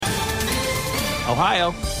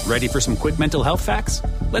Ohio, ready for some quick mental health facts?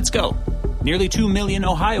 Let's go. Nearly 2 million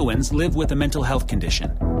Ohioans live with a mental health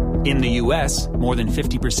condition. In the U.S., more than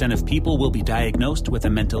 50% of people will be diagnosed with a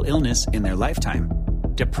mental illness in their lifetime.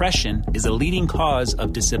 Depression is a leading cause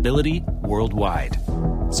of disability worldwide.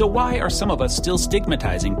 So why are some of us still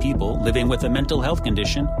stigmatizing people living with a mental health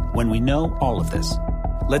condition when we know all of this?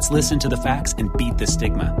 Let's listen to the facts and beat the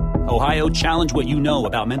stigma. Ohio, challenge what you know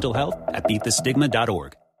about mental health at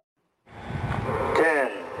beatthestigma.org.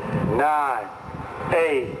 10, 9,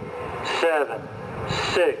 8, 7,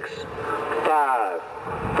 6, 5,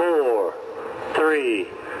 4, 3,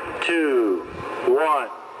 2, 1.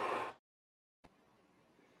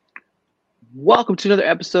 Welcome to another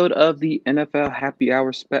episode of the NFL Happy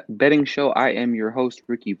Hour Betting Show. I am your host,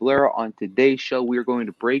 Ricky Valera. On today's show, we are going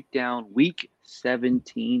to break down Week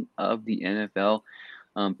 17 of the NFL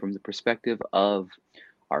from the perspective of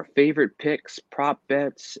our favorite picks, prop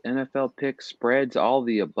bets, NFL picks, spreads, all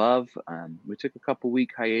the above. We took a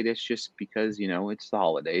couple-week hiatus just because, it's the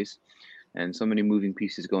holidays and so many moving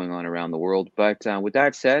pieces going on around the world. But with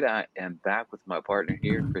that said, I am back with my partner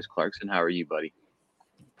here, Chris Clarkson. How are you, buddy?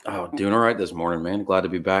 Oh, doing all right this morning, man. Glad to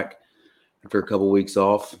be back after a couple weeks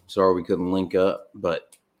off. Sorry we couldn't link up,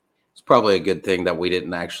 but it's probably a good thing that we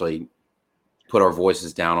didn't actually put our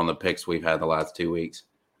voices down on the picks we've had the last 2 weeks.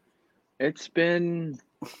 It's been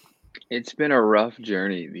a rough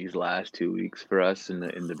journey these last 2 weeks for us in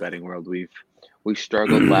the betting world. We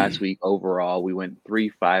struggled last week overall. We went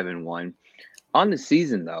 3-5-1. On the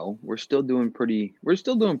season though, we're still doing pretty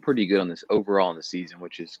good on this overall in the season,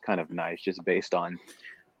 which is kind of nice just based on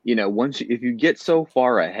if you get so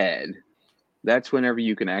far ahead, that's whenever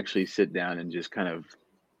you can actually sit down and just kind of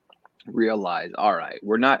realize, all right,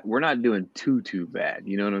 we're not doing too bad.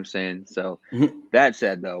 You know what I'm saying? So that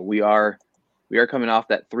said, though, we are coming off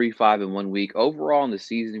that 3-5-1 week. Overall in the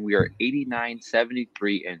season, we are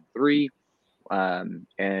 89-73-3,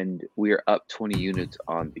 and we are up 20 units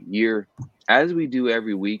on the year. As we do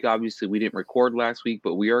every week, obviously we didn't record last week,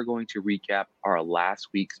 but we are going to recap our last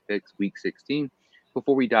week's picks, Week 16.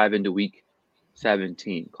 Before we dive into Week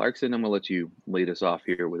 17, Clarkson, I'm going to let you lead us off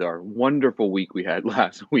here with our wonderful week we had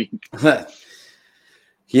last week.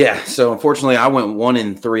 Yeah, so unfortunately, I went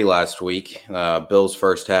 1-3 last week. Bills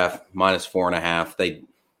first half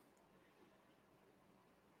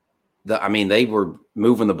 -4.5. They were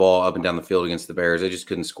moving the ball up and down the field against the Bears. They just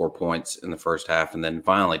couldn't score points in the first half, and then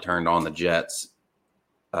finally turned on the Jets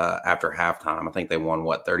after halftime. I think they won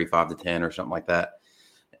 35-10 or something like that.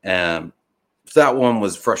 So that one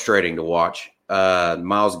was frustrating to watch.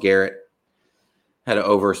 Myles Garrett had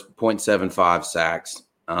over 0.75 sacks.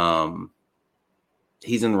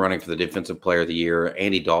 He's in the running for the Defensive Player of the Year.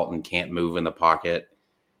 Andy Dalton can't move in the pocket.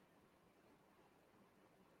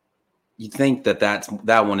 You'd think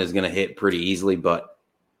that one is going to hit pretty easily, but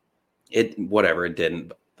it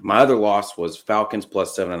didn't. My other loss was Falcons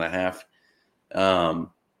 +7.5.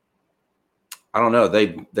 I don't know.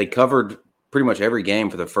 They covered pretty much every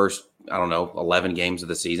game for the first, 11 games of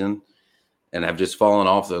the season and have just fallen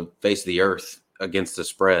off the face of the earth against the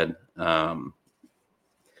spread. I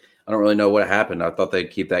don't really know what happened. I thought they'd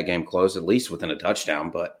keep that game close, at least within a touchdown.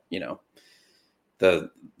 But, who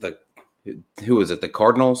was it? The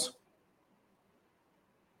Cardinals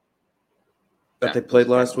that they played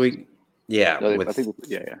last week? Yeah.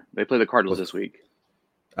 They play the Cardinals this week.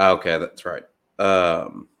 Okay, that's right.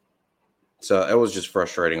 So it was just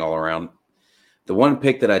frustrating all around. The one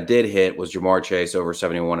pick that I did hit was Jamar Chase over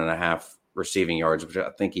 71.5 receiving yards, which I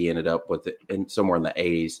think he ended up with somewhere in the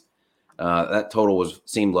 80s. That total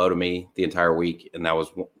seemed low to me the entire week, and that was,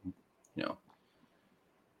 the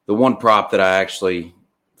one prop that I actually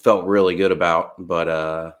felt really good about.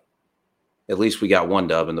 But at least we got one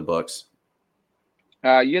dub in the books.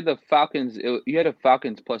 You had the Falcons. You had a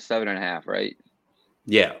Falcons +7.5, right?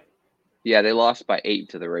 Yeah. Yeah, they lost by 8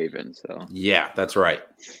 to the Ravens. So yeah, that's right.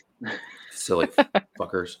 Silly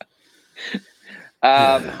fuckers.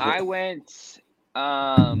 I went.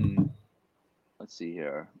 Let's see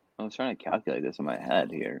here. I was trying to calculate this in my head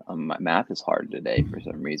here. My math is hard today for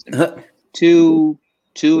some reason.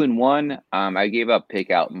 2-1. I gave up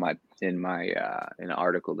pick out in an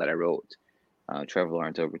article that I wrote. Trevor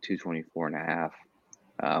Lawrence over 224.5.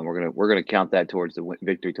 We're gonna count that towards the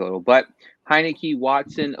victory total. But Heineke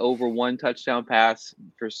Watson over 1 touchdown pass.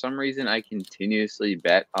 For some reason, I continuously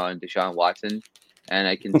bet on Deshaun Watson, and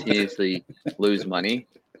I continuously lose money.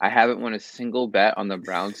 I haven't won a single bet on the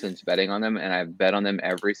Browns since betting on them, and I've bet on them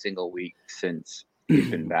every single week since he's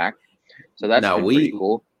been back. So that's been pretty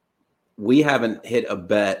cool. We haven't hit a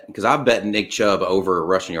bet because I've bet Nick Chubb over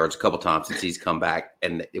rushing yards a couple times since he's come back,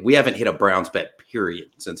 and we haven't hit a Browns bet period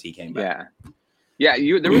since he came back. Yeah. Yeah,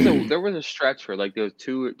 there was a stretch for like those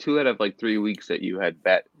two out of like 3 weeks that you had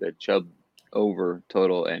bet the Chubb over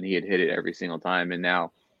total, and he had hit it every single time. And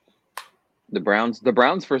now the Browns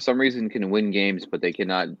for some reason can win games, but they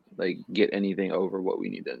cannot like get anything over what we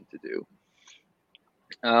need them to do.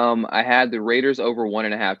 I had the Raiders over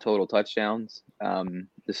 1.5 total touchdowns. The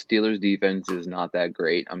Steelers defense is not that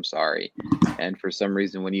great. I'm sorry. And for some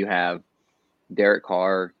reason, when you have Derek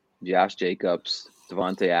Carr, Josh Jacobs,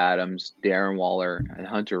 Devontae Adams, Darren Waller, and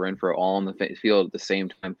Hunter Renfrow all on the field at the same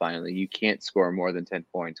time, finally, you can't score more than 10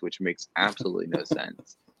 points, which makes absolutely no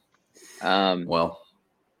sense. Well,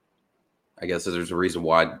 I guess there's a reason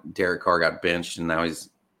why Derek Carr got benched and now he's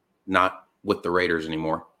not with the Raiders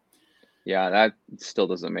anymore. Yeah, that still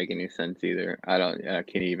doesn't make any sense either. I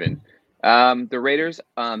can't even. The Raiders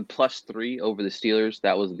 +3 over the Steelers.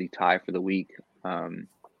 That was the tie for the week.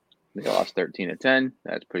 They lost 13-10.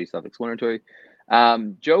 That's pretty self-explanatory.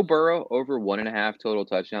 Joe Burrow over 1.5 total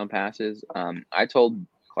touchdown passes. I told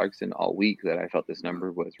Clarkson all week that I felt this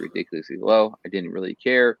number was ridiculously low. I didn't really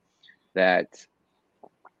care that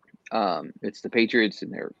it's the Patriots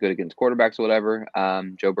and they're good against quarterbacks or whatever.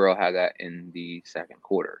 Joe Burrow had that in the second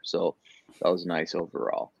quarter, so that was nice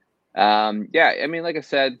overall. Yeah, I mean, like I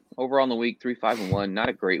said, overall in the week, 3-5-1, not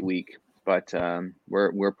a great week, but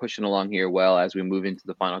we're pushing along here well as we move into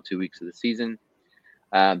the final 2 weeks of the season.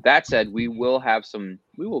 That said, we will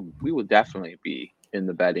definitely be in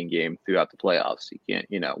the betting game throughout the playoffs.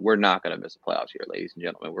 We're not going to miss the playoffs here, ladies and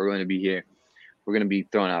gentlemen. We're going to be here. We're going to be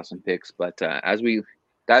throwing out some picks, but as we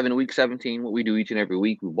dive into week 17, what we do each and every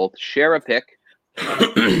week, we both share a pick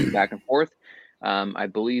back and forth. I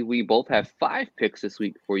believe we both have 5 picks this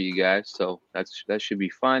week for you guys, so that should be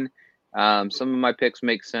fun. Some of my picks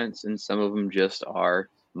make sense, and some of them just are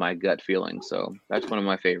my gut feeling. So that's one of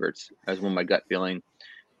my favorites. That's one of my gut feeling,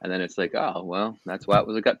 and then it's like, oh well, that's why it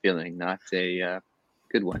was a gut feeling, not a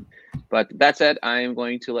good one. But that said, I am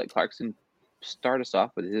going to let Clarkson start us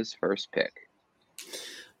off with his first pick.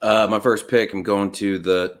 My first pick, I'm going to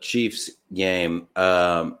the Chiefs game.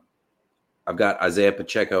 I've got Isaiah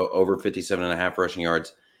Pacheco over 57.5 rushing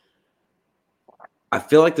yards. I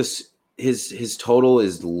feel like his total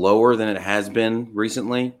is lower than it has been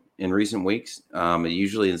recently in recent weeks. It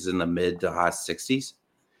usually is in the mid to high 60s.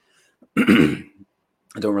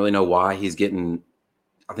 I don't really know why he's getting.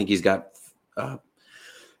 I think he's got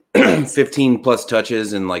 15 plus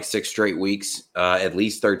touches in like 6 straight weeks, at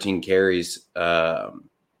least 13 carries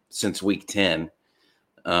since week 10.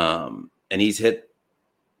 And he's hit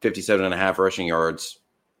 57.5 rushing yards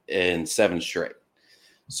in 7 straight.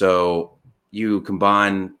 So you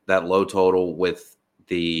combine that low total with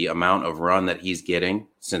the amount of run that he's getting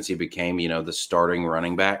since he became, the starting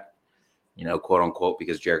running back, quote unquote,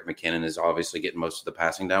 because Jerick McKinnon is obviously getting most of the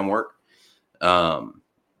passing down work. I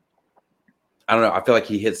don't know. I feel like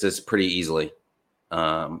he hits this pretty easily.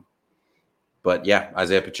 But yeah,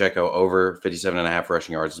 Isaiah Pacheco over 57.5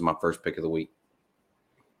 rushing yards is my first pick of the week.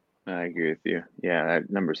 I agree with you. Yeah,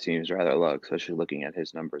 that number seems rather low, especially looking at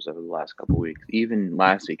his numbers over the last couple of weeks. Even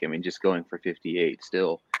last week, I mean, just going for 58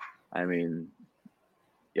 still. I mean,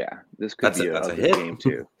 yeah, this could be a hit game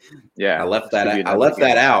too. Yeah, I left that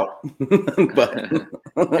out, but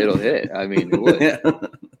it'll hit. I mean, it would.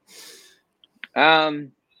 Yeah.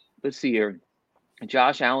 Let's see here.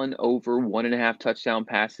 Josh Allen over 1.5 touchdown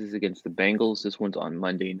passes against the Bengals. This one's on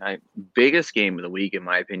Monday night. Biggest game of the week, in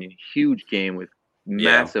my opinion. Huge game with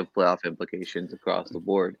massive playoff implications across the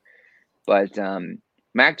board. But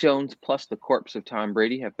Mac Jones plus the corpse of Tom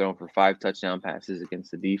Brady have thrown for 5 touchdown passes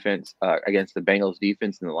against the defense, against the Bengals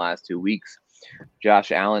defense in the last 2 weeks.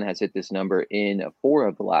 Josh Allen has hit this number in 4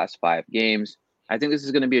 of the last 5 games. I think this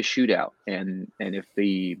is going to be a shootout. And if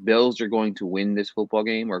the Bills are going to win this football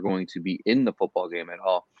game or going to be in the football game at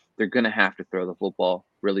all, they're going to have to throw the football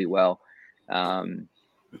really well.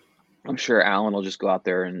 I'm sure Allen will just go out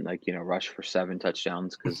there and rush for 7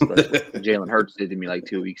 touchdowns because that's what Jalen Hurts did to me like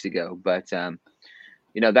 2 weeks ago. But,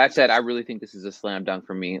 that said, I really think this is a slam dunk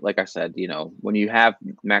for me. Like I said, when you have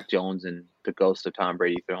Mac Jones and the ghost of Tom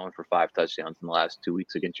Brady throwing for 5 touchdowns in the last 2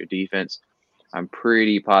 weeks against your defense, I'm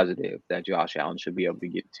pretty positive that Josh Allen should be able to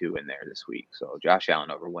get 2 in there this week. So Josh Allen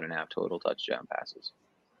over 1.5 total touchdown passes.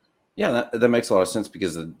 Yeah, that makes a lot of sense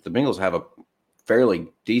because the Bengals have a fairly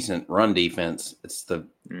decent run defense.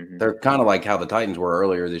 They're kind of like how the Titans were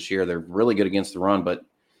earlier this year. They're really good against the run, but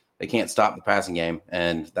they can't stop the passing game.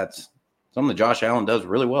 And that's something that Josh Allen does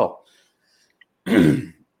really well.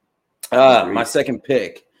 My second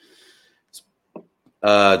pick,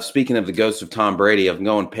 speaking of the ghost of Tom Brady, I'm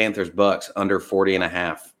going Panthers-Bucks under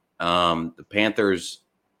 40.5. The Panthers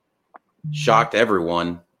shocked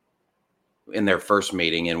everyone in their first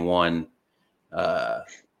meeting and won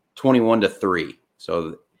 21-3.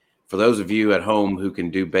 So for those of you at home who can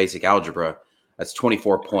do basic algebra, that's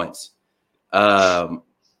 24 points. I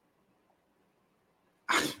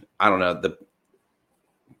don't know.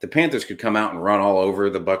 The Panthers could come out and run all over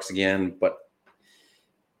the Bucs again, but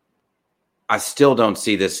I still don't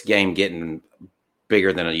see this game getting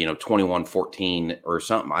bigger than 21-14 or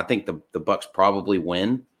something. I think the Bucs probably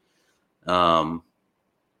win,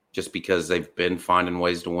 just because they've been finding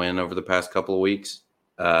ways to win over the past couple of weeks.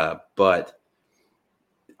 But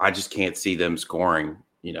I just can't see them scoring,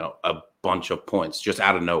 a bunch of points just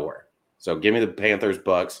out of nowhere. So give me the Panthers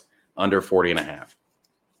Bucs under 40.5.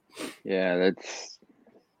 Yeah,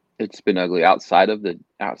 it's been ugly outside of the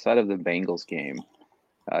Bengals game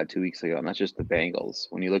 2 weeks ago. And that's just the Bengals.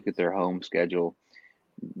 When you look at their home schedule,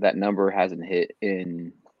 that number hasn't hit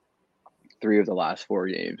in 3 of the last 4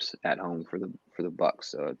 games at home for the Bucs.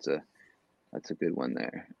 So that's a good one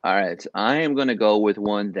there. All right, I am going to go with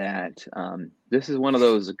one that this is one of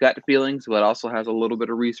those gut feelings, but also has a little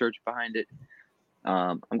bit of research behind it.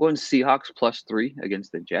 I'm going Seahawks +3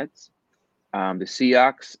 against the Jets. The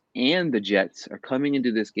Seahawks and the Jets are coming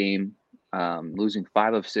into this game losing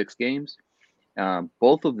 5 of 6 games.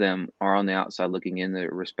 Both of them are on the outside looking in their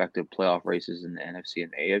respective playoff races in the NFC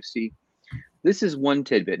and the AFC. This is one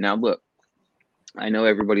tidbit. Now, look, I know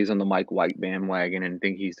everybody's on the Mike White bandwagon and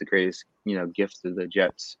think he's the greatest, gift to the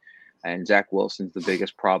Jets, and Zach Wilson's the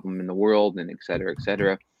biggest problem in the world, and et cetera, et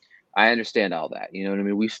cetera. I understand all that. You know what I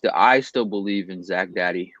mean? I still believe in Zach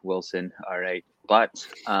Daddy Wilson. All right. But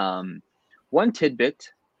one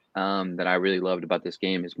tidbit that I really loved about this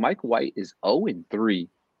game is Mike White is 0-3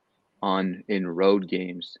 in road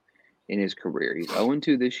games in his career. He's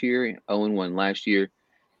 0-2 this year, 0-1 last year.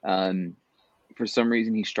 For some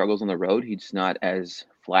reason, he struggles on the road. He's not as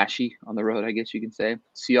flashy on the road, I guess you can say.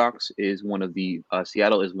 Seattle is one of the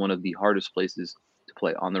hardest places to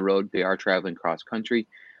play on the road. They are traveling cross country.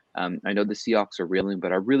 I know the Seahawks are reeling,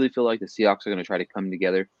 but I really feel like the Seahawks are going to try to come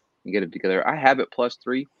together and get it together. I have it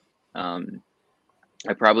 +3.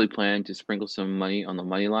 I probably plan to sprinkle some money on the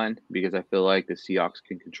money line because I feel like the Seahawks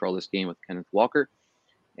can control this game with Kenneth Walker.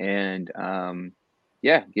 And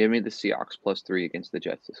give me the Seahawks +3 against the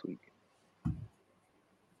Jets this week.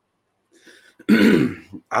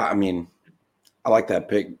 I mean, I like that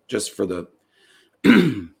pick just for the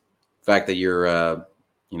fact that you're,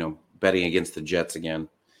 betting against the Jets again.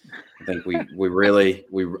 I think we really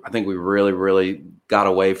got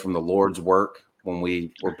away from the Lord's work when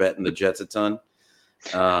we were betting the Jets a ton.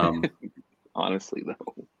 Honestly,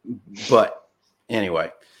 though. But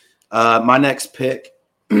anyway, my next pick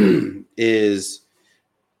is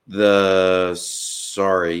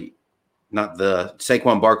Saquon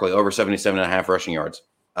Barkley over 77.5 rushing yards.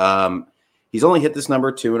 He's only hit this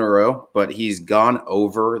number 2 in a row, but he's gone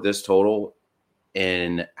over this total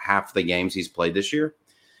in half the games he's played this year.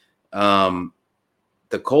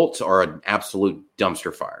 The Colts are an absolute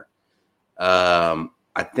dumpster fire.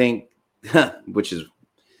 I think, which is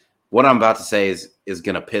what I'm about to say is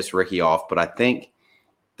going to piss Ricky off, but I think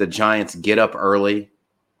the Giants get up early,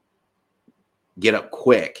 get up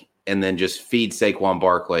quick, and then just feed Saquon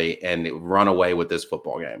Barkley and run away with this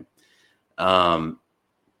football game.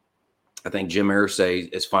 I think Jim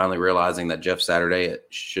Irsay is finally realizing that Jeff Saturday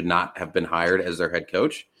should not have been hired as their head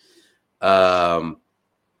coach. But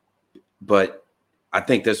I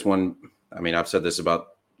think this one, I've said this about,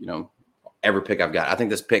 every pick I've got. I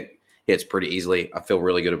think this pick hits pretty easily. I feel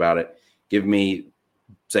really good about it. Give me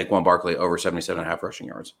Saquon Barkley over 77.5 rushing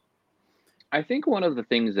yards. I think one of the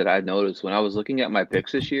things that I noticed when I was looking at my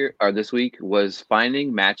picks this week was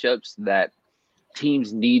finding matchups that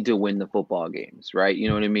teams need to win the football games, right? You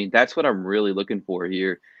know what I mean? That's what I'm really looking for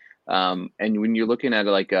here. And when you're looking at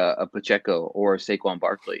like a Pacheco or a Saquon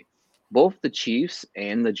Barkley, both the Chiefs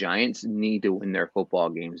and the Giants need to win their football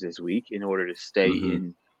games this week in order to stay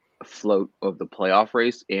in float of the playoff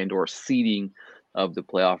race and or seeding of the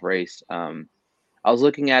playoff race. I was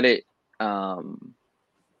looking at it.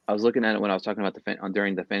 I was looking at it when I was talking about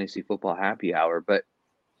during the fantasy football happy hour, but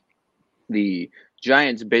the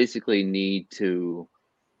Giants basically need to.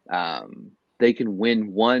 They can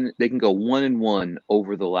win one. They can go 1-1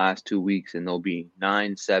 over the last 2 weeks, and they'll be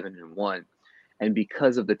 9-7-1. And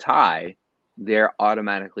because of the tie, they're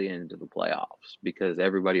automatically into the playoffs because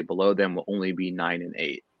everybody below them will only be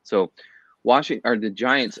 9-8. So the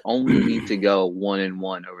Giants only need to go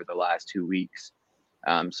 1-1 over the last 2 weeks.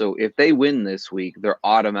 So if they win this week, they're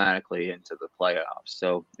automatically into the playoffs.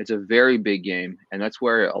 So it's a very big game. And that's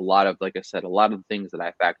where a lot of the things that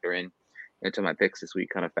I factor into my picks this week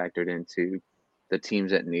kind of factored into the teams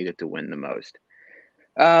that needed to win the most.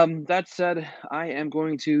 That said, I am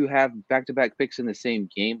going to have back-to-back picks in the same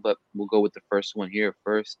game, but we'll go with the first one here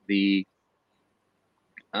first. The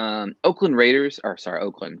Oakland Raiders, or sorry,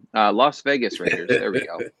 Las Vegas Raiders. There we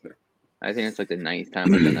go. I think it's like the 9th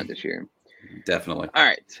time I've done that this year. Definitely. All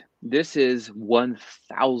right. This is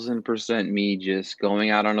 1000% me just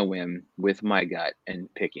going out on a whim with my gut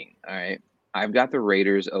and picking. All right. I've got the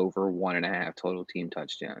Raiders over 1.5 total team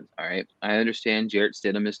touchdowns. All right. I understand Jarrett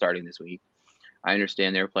Stidham is starting this week. I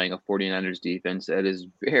understand they're playing a 49ers defense that is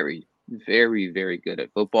very, very, very good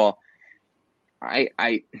at football.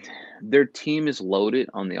 Their team is loaded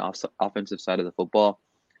on the offensive side of the football.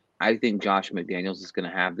 I think Josh McDaniels is going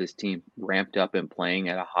to have this team ramped up and playing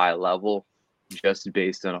at a high level just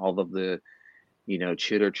based on all of the,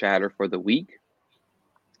 chitter chatter for the week.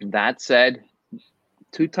 That said,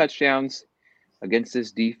 2 touchdowns against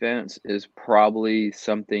this defense is probably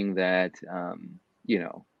something that,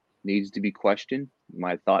 needs to be questioned,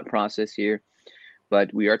 my thought process here.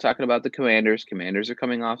 But we are talking about the Commanders. Commanders are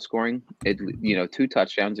coming off scoring, 2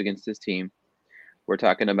 touchdowns against this team. We're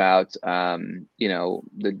talking about,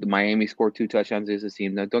 the Miami scored 2 touchdowns against this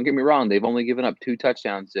team. Now, don't get me wrong. They've only given up 2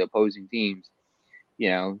 touchdowns to opposing teams,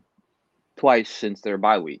 twice since their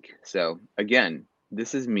bye week. So, again,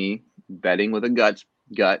 this is me betting with a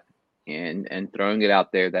gut and throwing it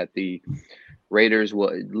out there that the Raiders will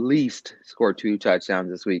at least score 2 touchdowns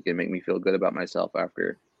this week and make me feel good about myself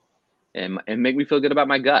after and make me feel good about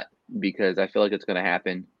my gut because I feel like it's going to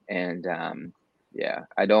happen. And,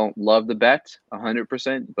 I don't love the bet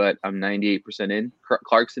 100%, but I'm 98% in.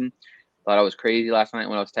 Clarkson thought I was crazy last night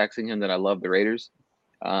when I was texting him that I love the Raiders.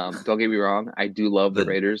 Don't get me wrong. I do love the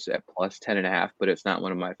Raiders at plus 10.5, but it's not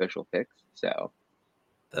one of my official picks. So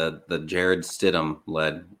the Jarrett Stidham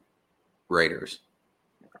led Raiders.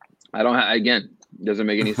 I don't again, doesn't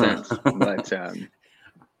make any sense, but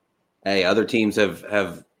hey, other teams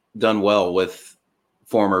have done well with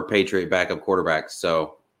former Patriot backup quarterbacks.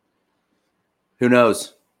 So who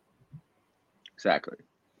knows? Exactly.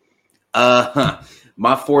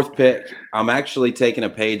 My 4th pick, I'm actually taking a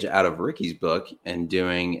page out of Ricky's book and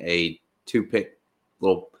doing a 2-pick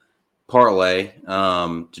little parlay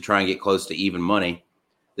to try and get close to even money.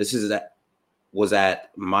 This was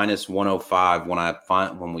at minus 105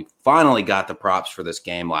 when we finally got the props for this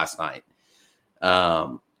game last night.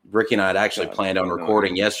 Ricky and I had actually planned on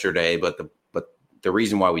recording yesterday, but the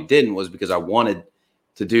reason why we didn't was because I wanted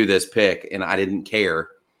to do this pick and I didn't care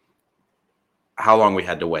how long we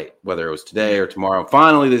had to wait, whether it was today or tomorrow.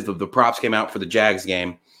 Finally, the props came out for the Jags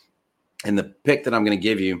game. And the pick that I'm going to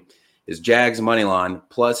give you is Jags money line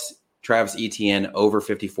plus Travis Etienne over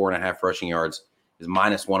 54.5 rushing yards is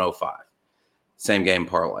minus 105. Same game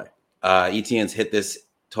parlay. Etienne's hit this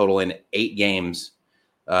total in 8 games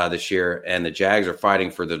this year, and the Jags are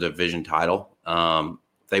fighting for the division title.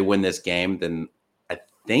 If they win this game, then I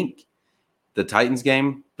think the Titans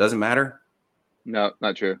game doesn't matter. No,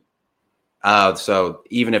 not true. So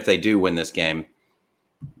even if they do win this game,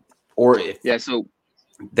 or if so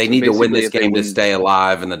they need to win this game to stay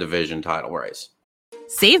alive in the division title race.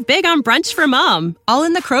 Save big on brunch for mom, all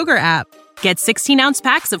in the Kroger app. Get 16-ounce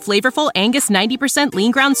packs of flavorful Angus 90%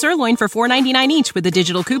 lean ground sirloin for $4.99 each with a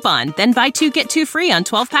digital coupon. Then buy 2, get 2 free on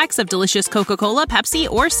 12 packs of delicious Coca-Cola, Pepsi,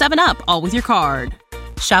 or 7-Up, all with your card.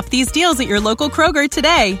 Shop these deals at your local Kroger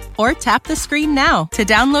today, or tap the screen now to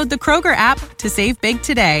download the Kroger app to save big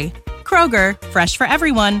today. Kroger, fresh for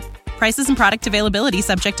everyone. Prices and product availability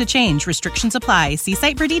subject to change. Restrictions apply. See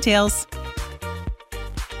site for details.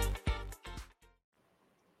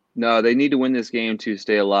 No, they need to win this game to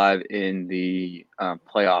stay alive in the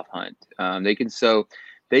playoff hunt. They can still,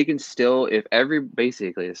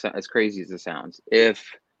 basically, as crazy as it sounds,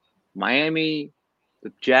 if Miami,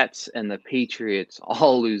 the Jets, and the Patriots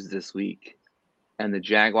all lose this week and the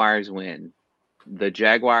Jaguars win, the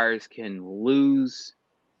Jaguars can lose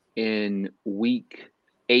in week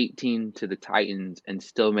 18 to the Titans and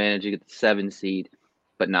still manage to get the 7 seed,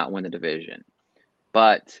 but not win the division.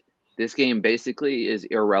 But this game basically is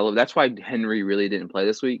irrelevant. That's why Henry really didn't play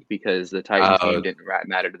this week, because the Titans game didn't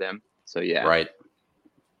matter to them. So, yeah. Right.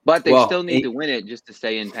 But they still need to win it just to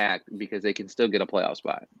stay intact, because they can still get a playoff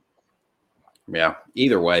spot. Yeah.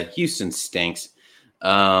 Either way, Houston stinks.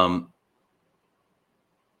 That's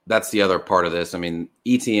the other part of this. I mean,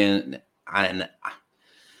 Etienne,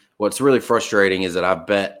 what's really frustrating is that I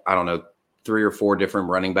bet, 3 or 4 different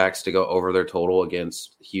running backs to go over their total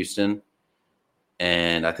against Houston.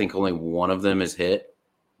 And I think only one of them is hit,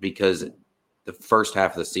 because the first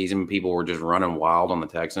half of the season, people were just running wild on the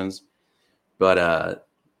Texans. But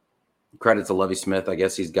credit to Lovie Smith. I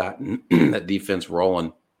guess he's gotten that defense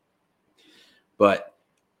rolling. But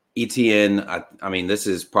ETN, I mean, this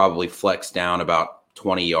is probably flexed down about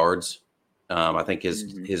 20 yards. I think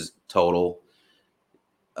his total,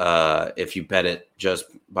 if you bet it just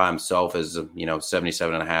by himself, is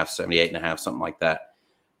 77.5, 78.5, something like that.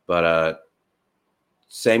 But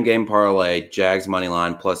same game parlay, Jags money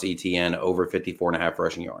line plus ETN over 54.5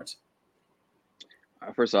 rushing yards.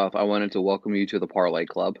 First off, I wanted to welcome you to the Parlay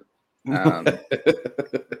Club.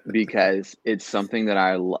 Because it's something that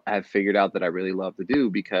I have figured out that I really love to do,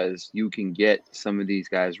 because you can get some of these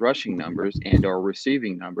guys rushing numbers and or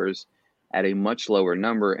receiving numbers at a much lower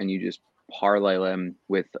number, and you just parlay them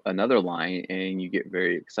with another line and you get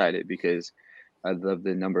very excited because of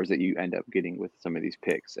the numbers that you end up getting with some of these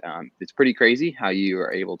picks. It's pretty crazy how you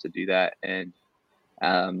are able to do that. And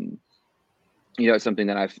it's something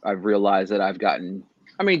that I've realized that I've gotten,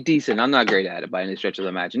 decent. I'm not great at it by any stretch of the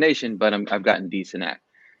imagination, but I've gotten decent at.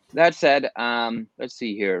 That said, let's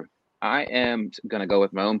see here. I am going to go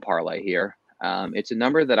with my own parlay here. It's a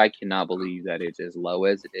number that I cannot believe that it's as low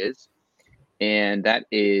as it is. And that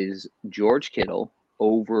is George Kittle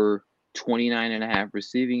over 29.5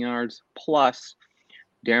 receiving yards plus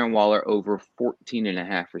Darren Waller over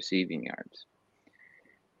 14.5 receiving yards.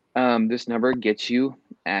 This number gets you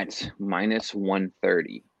at minus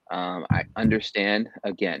 130. I understand,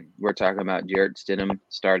 again, we're talking about Jarrett Stidham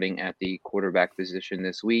starting at the quarterback position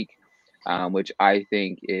this week, which I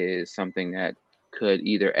think is something that could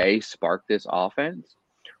either spark this offense,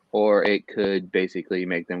 or it could basically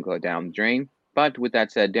make them go down the drain. But with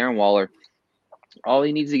that said, Darren Waller, all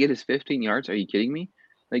he needs to get is 15 yards. Are you kidding me?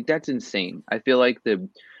 Like, that's insane. I feel like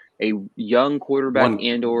a young quarterback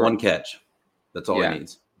one catch. That's all he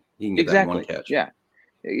needs. He can get that one catch. Yeah.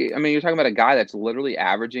 You're talking about a guy that's literally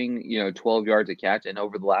averaging, 12 yards a catch, and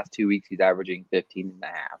over the last 2 weeks, he's averaging 15.5.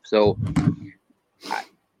 So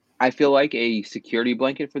I feel like a security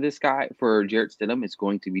blanket for this guy, for Jarrett Stidham, is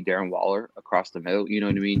going to be Darren Waller across the middle. You know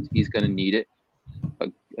what I mean? He's going to need it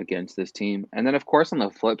against this team. And then, of course, on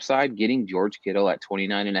the flip side, getting George Kittle at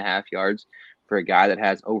 29.5 yards for a guy that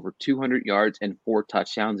has over 200 yards and 4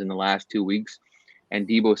 touchdowns in the last 2 weeks, and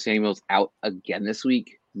Deebo Samuel's out again this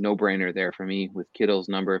week. No brainer there for me with Kittle's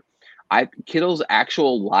number. Kittle's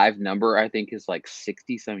actual live number, I think, is like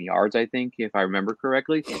 60 some yards, I think, if I remember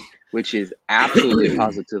correctly, which is absolutely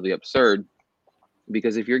positively absurd.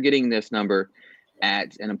 Because if you're getting this number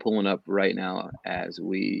and I'm pulling up right now as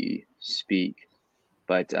we speak,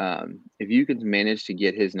 but if you can manage to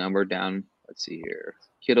get his number down, let's see here,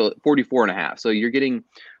 Kittle 44.5. So you're getting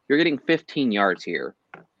 15 yards here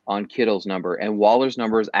on Kittle's number, and Waller's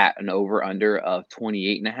number is at an over-under of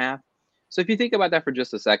 28.5. So if you think about that for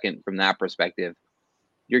just a second from that perspective,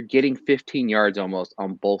 you're getting 15 yards almost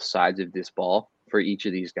on both sides of this ball for each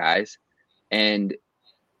of these guys. And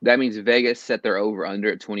that means Vegas set their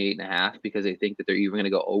over-under at 28.5 because they think that they're even going to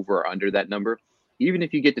go over or under that number. Even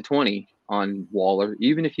if you get to 20 on Waller,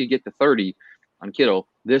 even if you get to 30 on Kittle,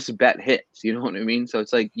 this bet hits. You know what I mean? So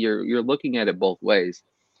it's like you're looking at it both ways.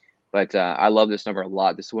 But I love this number a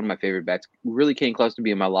lot. This is one of my favorite bets. Really came close to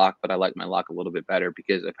being my lock, but I like my lock a little bit better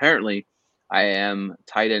because apparently I am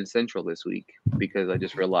tight end central this week because I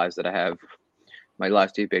just realized that I have my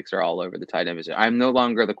last 2 picks are all over the tight end position. I'm no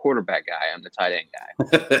longer the quarterback guy. I'm the tight end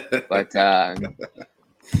guy. But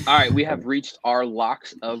all right, we have reached our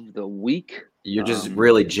locks of the week. You're just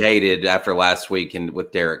really jaded after last week and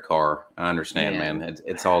with Derek Carr. I understand, man.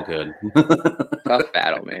 It's all good. Tough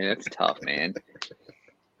battle, man. It's tough, man.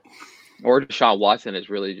 Or Deshaun Watson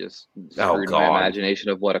is really just screwed my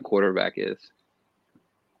imagination of what a quarterback is.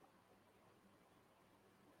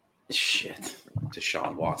 Shit.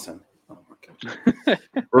 Deshaun Watson. Oh my gosh.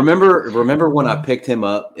 Remember when I picked him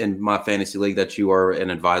up in my fantasy league that you are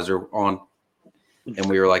an advisor on? And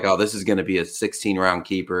we were like, oh, this is going to be a 16-round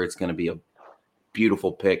keeper. It's going to be a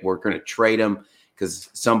beautiful pick. We're going to trade him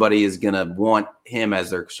because somebody is going to want him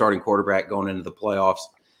as their starting quarterback going into the playoffs.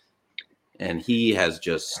 And he has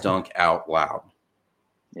just stunk out loud.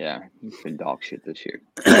 Yeah, he's been dog shit this year.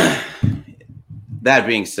 That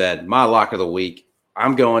being said, my lock of the week,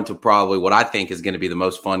 I'm going to probably what I think is going to be the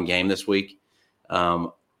most fun game this week. They're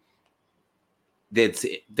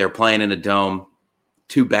playing in a dome,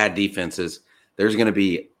 2 bad defenses. There's going to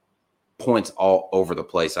be points all over the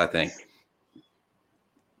place, I think.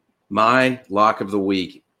 My lock of the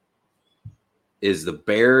week is the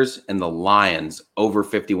Bears and the Lions over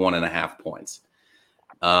 51.5 points.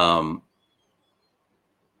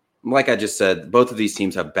 Like I just said, both of these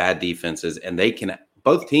teams have bad defenses, and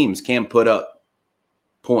both teams can put up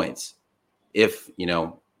points if,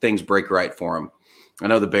 things break right for them. I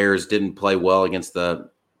know the Bears didn't play well against the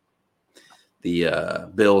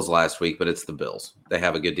Bills last week, but it's the Bills. They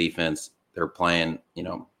have a good defense. They're playing,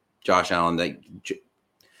 Josh Allen.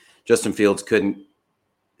 Justin Fields couldn't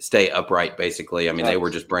stay upright, basically. I mean, they were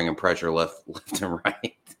just bringing pressure left and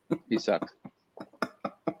right. He sucks.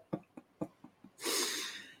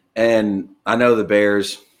 And I know the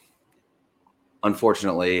Bears,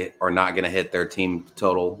 unfortunately, are not going to hit their team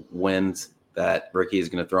total wins that Ricky is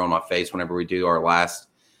going to throw in my face whenever we do our last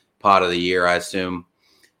pod of the year, I assume.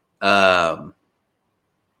 But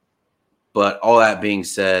all that being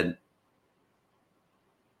said,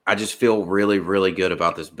 I just feel really, really good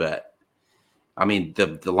about this bet. I mean,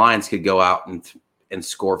 the Lions could go out and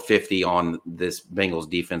score 50 on this Bengals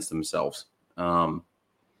defense themselves, or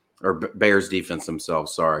Bears defense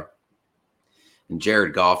themselves, sorry. And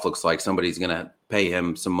Jared Goff looks like somebody's going to pay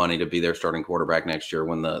him some money to be their starting quarterback next year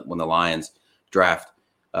when the Lions draft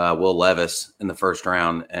Will Levis in the first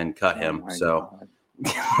round and cut him.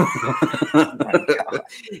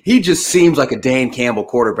 He just seems like a Dan Campbell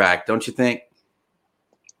quarterback, don't you think?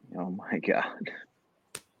 Oh my God.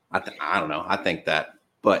 I don't know. I think that.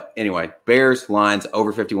 But anyway, Bears, Lions,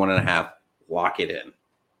 over 51.5. Lock it in.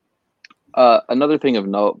 Another thing of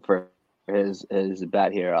note for his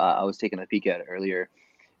bet here, I was taking a peek at it earlier.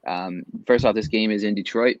 First off, this game is in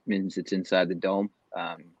Detroit, means it's inside the dome.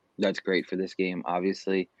 That's great for this game,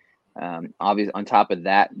 obviously. On top of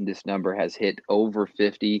that, this number has hit over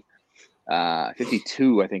 50,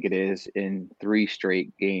 52, I think it is, in 3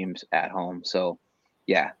 straight games at home. So,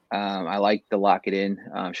 yeah, I like to lock it in.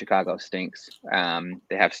 Chicago stinks.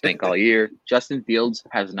 They have stink all year. Justin Fields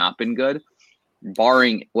has not been good,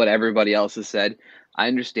 barring what everybody else has said. I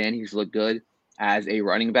understand he's looked good as a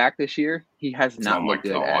running back this year. He has not looked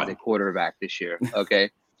good as a quarterback this year, okay?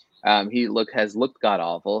 He has looked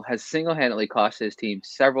god-awful, has single-handedly cost his team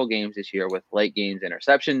several games this year with late games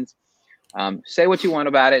interceptions. Say what you want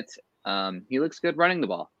about it. He looks good running the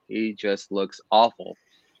ball. He just looks awful.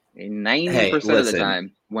 90% of the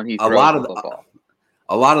time when he throws the football.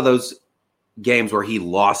 A lot of those games where he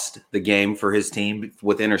lost the game for his team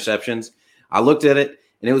with interceptions, I looked at it,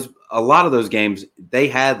 and it was a lot of those games, they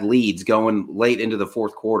had leads going late into the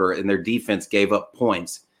fourth quarter, and their defense gave up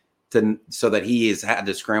points so that he has had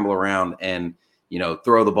to scramble around and,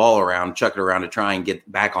 throw the ball around, chuck it around to try and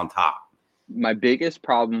get back on top. My biggest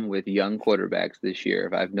problem with young quarterbacks this year,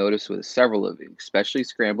 if I've noticed with several of them, especially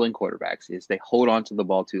scrambling quarterbacks, is they hold on to the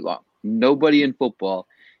ball too long. Nobody in football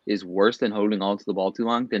is worse than holding on to the ball too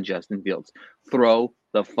long than Justin Fields. Throw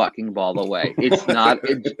the fucking ball away. It's not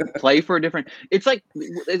play for a different. It's like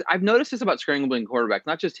I've noticed this about scrambling quarterbacks,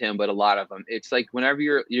 not just him, but a lot of them. It's like whenever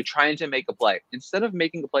you're trying to make a play, instead of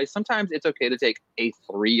making a play, sometimes it's okay to take a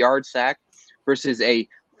 3-yard sack versus a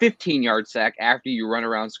 15-yard sack after you run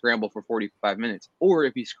around scramble for 45 minutes. Or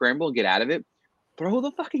if you scramble and get out of it, throw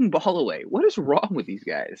the fucking ball away. What is wrong with these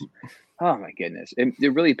guys? Oh my goodness.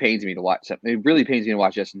 It really pains me to watch. It really pains me to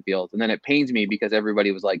watch Justin Fields. And then it pains me because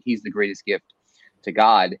everybody was like, he's the greatest gift to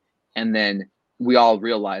God. And then we all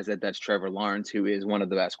realize that that's Trevor Lawrence, who is one of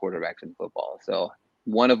the best quarterbacks in football. So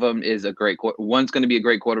one of them is one's going to be a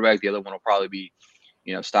great quarterback. The other one will probably be,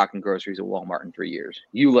 stocking groceries at Walmart in 3 years.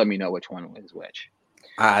 You let me know which one is which.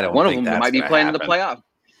 I don't. One think of them that's might be playing happen. in the playoff.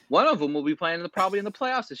 One of them will be playing probably in the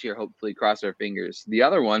playoffs this year. Hopefully, cross our fingers. The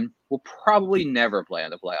other one will probably never play in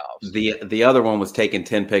the playoffs. The other one was taking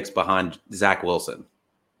 10 picks behind Zach Wilson.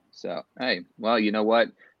 So hey, well, you know what?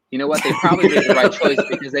 They probably made the right choice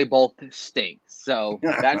because they both stink. So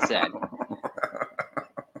that said,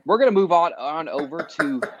 we're gonna move on over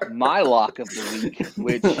to my lock of the week,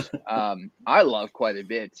 which I love quite a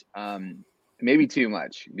bit. Maybe too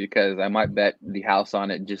much because I might bet the house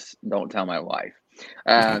on it. Just don't tell my wife.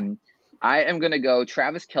 I am going to go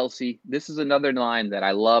Travis Kelce. This is another line that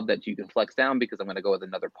I love that you can flex down because I'm going to go with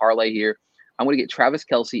another parlay here. I'm going to get Travis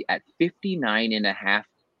Kelce at 59.5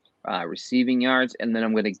 receiving yards. And then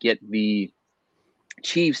I'm going to get the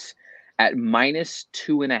Chiefs at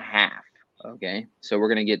 -2.5. Okay. So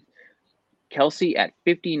we're going to get Kelce at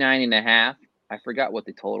 59.5. I forgot what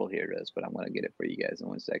the total here is, but I'm going to get it for you guys in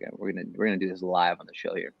 1 second. We're going to do this live on the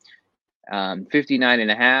show here.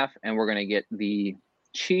 59.5, and we're going to get the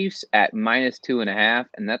Chiefs at -2.5,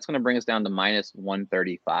 and that's going to bring us down to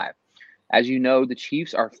 -135. As you know, the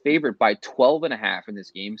Chiefs are favored by 12.5 in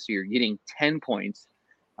this game, so you're getting 10 points.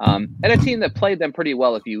 And a team that played them pretty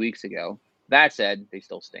well a few weeks ago. That said, they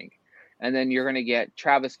still stink. And then you're going to get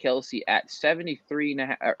Travis Kelce at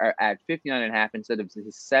 73.5 or at 59.5 instead of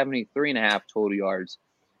his 73.5 total yards.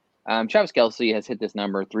 Travis Kelce has hit this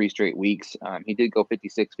number 3 straight weeks. He did go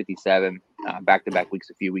 56, 57 back-to-back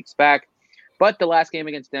weeks a few weeks back. But the last game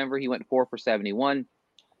against Denver, he went 4 for 71.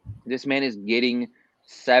 This man is getting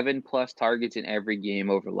 7+ targets in every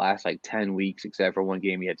game over the last 10 weeks, except for one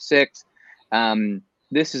game he had 6.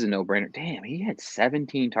 This is a no-brainer. Damn, he had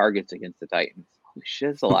 17 targets against the Titans. Holy shit,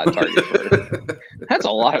 that's a lot of targets. That's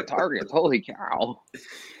a lot of targets. Holy cow.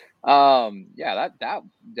 Yeah,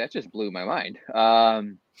 that just blew my mind.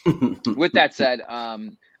 With that said,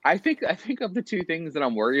 I think of the two things that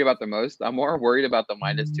I'm worried about the most, I'm more worried about the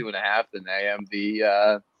 -2.5 than I am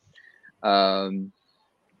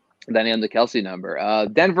the Kelsey number.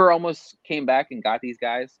 Denver almost came back and got these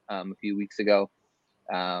guys a few weeks ago.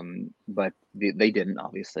 But they didn't,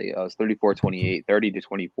 obviously. It was 34-28,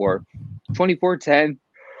 30-24, 24-10.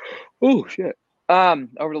 Oh, shit.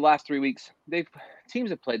 Over the last 3 weeks, teams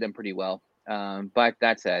have played them pretty well. But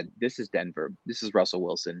that said, this is Denver. This is Russell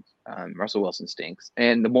Wilson. Russell Wilson stinks.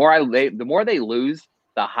 And the more they lose,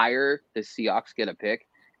 the higher the Seahawks get a pick.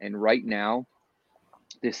 And right now,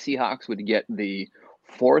 the Seahawks would get the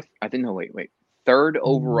third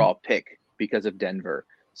overall pick because of Denver.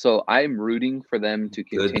 So I'm rooting for them to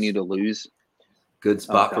continue to lose. Good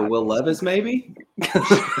spot for Will Levis, maybe?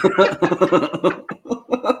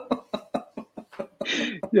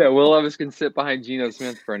 Yeah, Will Levis can sit behind Geno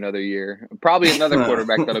Smith for another year. Probably another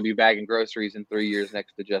quarterback that'll be bagging groceries in 3 years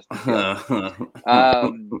next to Justin Fields.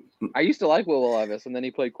 I used to like Will Levis, and then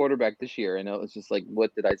he played quarterback this year, and it was just like,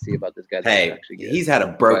 what did I see about this guy? Hey, he's had a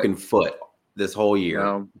broken foot this whole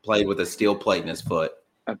year. Played with a steel plate in his foot.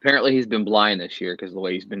 Apparently he's been blind this year because the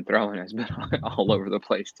way he's been throwing has been all over the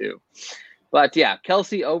place too. But yeah,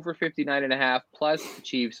 Kelsey over 59.5 plus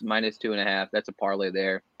Chiefs -2.5. That's a parlay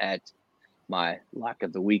there at my lock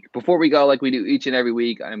of the week. Before we go, like we do each and every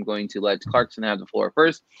week, I'm going to let Clarkson have the floor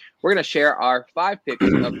first. We're going to share our 5 picks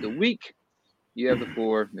of the week. You have the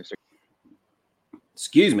floor, Mr.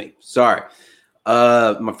 Excuse me. Sorry.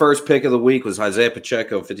 My first pick of the week was Isaiah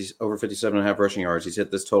Pacheco, over 57.5 rushing yards. He's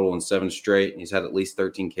hit this total in 7 straight, and he's had at least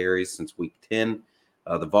 13 carries since week 10.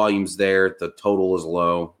 The volume's there. The total is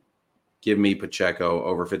low. Give me Pacheco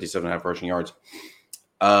over 57.5 rushing yards.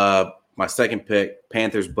 My second pick,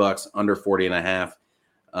 Panthers-Bucks, under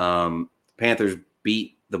 40.5. Panthers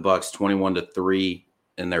beat the Bucks 21-3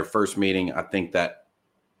 in their first meeting. I think that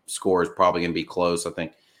score is probably going to be close. I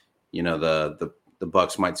think, the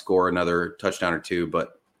Bucks might score another touchdown or two,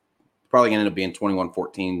 but probably going to end up being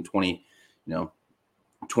 21-14, 20,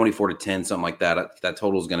 24-10, something like that. That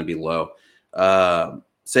total is going to be low.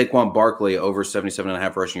 Saquon Barkley over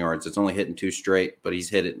 77.5 rushing yards. It's only hitting 2 straight, but he's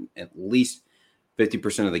hit it at least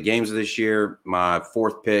 50% of the games of this year. My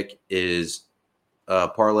fourth pick is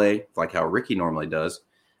parlay, like how Ricky normally does,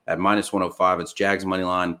 at -105. It's Jags money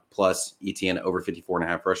line plus ETN over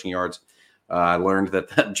 54.5 rushing yards. I learned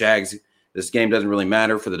that Jags. This game doesn't really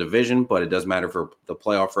matter for the division, but it does matter for the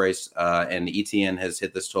playoff race. And ETN has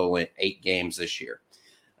hit this total in 8 games this year.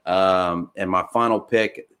 And my final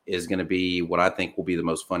pick is going to be what I think will be the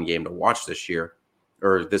most fun game to watch this year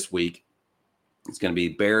or this week. It's going to be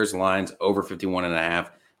Bears Lions over 51.5.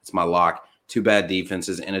 It's my lock. 2 bad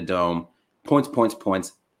defenses in a dome. Points.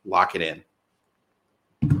 Lock it in.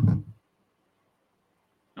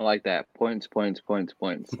 I like that. Points. I'm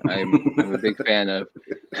a big fan of.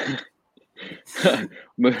 I'm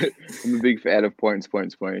a big fan of points.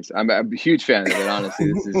 I'm a huge fan of it.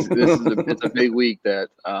 Honestly, it's a big week that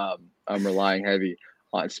I'm relying heavy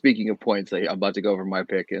on. Speaking of points, I'm about to go over my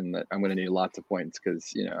pick, and I'm going to need lots of points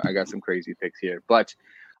because I got some crazy picks here. But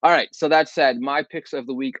all right, so that said, my picks of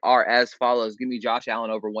the week are as follows: give me Josh Allen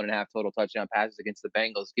over 1.5 total touchdown passes against the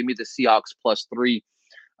Bengals. Give me the Seahawks +3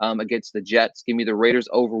 against the Jets. Give me the Raiders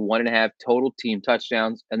over 1.5 total team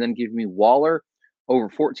touchdowns, and then give me Waller over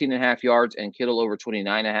 14.5 yards and Kittle over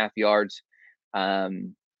 29.5 yards,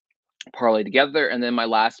 parlay together. And then my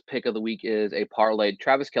last pick of the week is a parlay: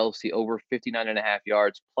 Travis Kelce over 59.5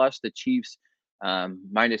 yards plus the Chiefs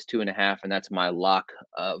 -2.5, and that's my lock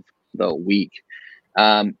of the week.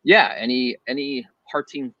 Any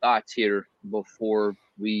parting thoughts here before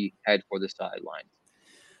we head for the sidelines?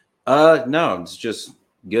 No, it's just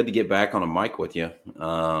good to get back on a mic with you.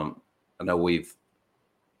 I know we've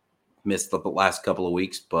missed the last couple of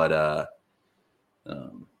weeks, but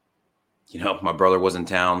my brother was in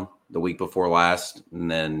town the week before last, and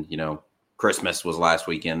then Christmas was last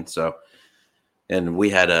weekend. So, and we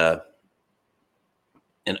had an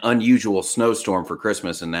unusual snowstorm for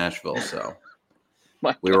Christmas in Nashville. So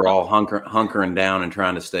we were all hunkering down and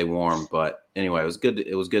trying to stay warm. But anyway, it was good.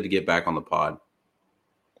 It was good to get back on the pod.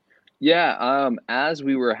 Yeah, as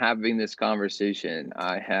we were having this conversation,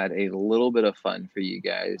 I had a little bit of fun for you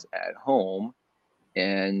guys at home.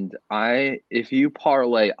 And if you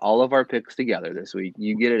parlay all of our picks together this week,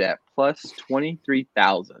 you get it at plus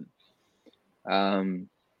 23,000.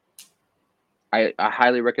 I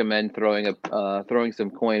highly recommend throwing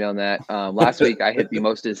some coin on that. Last week I hit the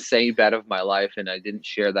most insane bet of my life, and I didn't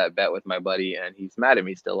share that bet with my buddy, and he's mad at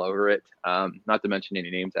me still over it. Not to mention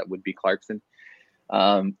any names, that would be Clarkson.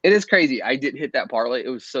 It is crazy. I did hit that parlay. It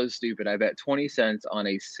was so stupid. I bet 20 cents on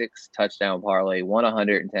a 6 touchdown parlay, won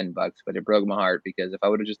 $110, but it broke my heart because if I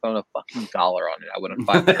would have just thrown a fucking dollar on it, I would have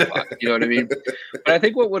 $500. You know what I mean? But I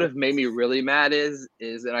think what would have made me really mad is,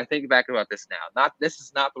 and I think back about this now, this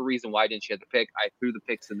is not the reason why I didn't share the pick. I threw the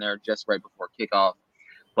picks in there just right before kickoff,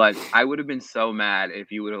 but I would have been so mad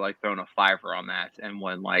if you would have like thrown a $5 on that and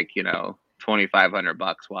won like, you know,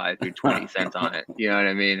 $2,500 while I threw 20 cents on it. You know what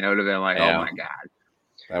I mean? It would have been like, oh my God.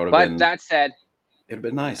 That said, it'd have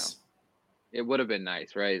been nice. You know, it would have been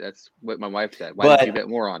nice, right? That's what my wife said. Why didn't you bet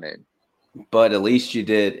more on it? But at least you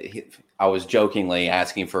did. I was jokingly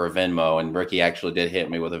asking for a Venmo, and Ricky actually did hit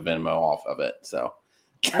me with a Venmo off of it. So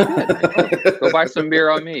I did. Go buy some beer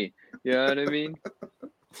on me. You know what I mean?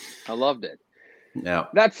 I loved it. Yeah.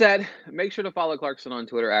 That said, make sure to follow Clarkson on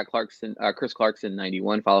Twitter at Clarkson, Chris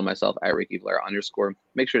Clarkson91. Follow myself at Ricky Blair _.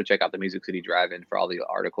 Make sure to check out the Music City Drive-In for all the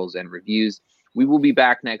articles and reviews. We will be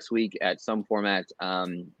back next week at some format,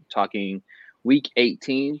 talking Week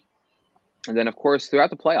 18. And then, of course, throughout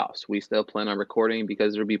the playoffs, we still plan on recording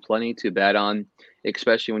because there'll be plenty to bet on,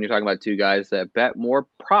 especially when you're talking about two guys that bet more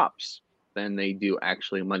props than they do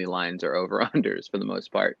actually money lines or over-unders for the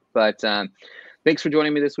most part. But thanks for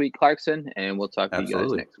joining me this week, Clarkson, and we'll talk to you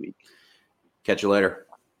guys next week. Catch you later.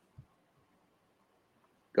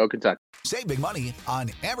 Go Kentucky. Save big money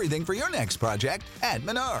on everything for your next project at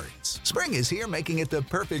Menards. Spring is here, making it the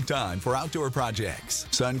perfect time for outdoor projects.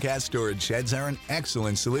 Suncast storage sheds are an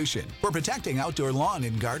excellent solution for protecting outdoor lawn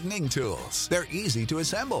and gardening tools. They're easy to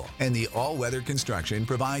assemble, and the all-weather construction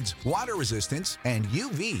provides water resistance and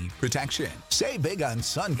UV protection. Save big on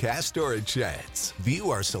Suncast storage sheds.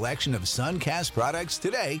 View our selection of Suncast products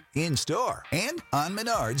today in store and on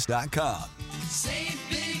Menards.com. Save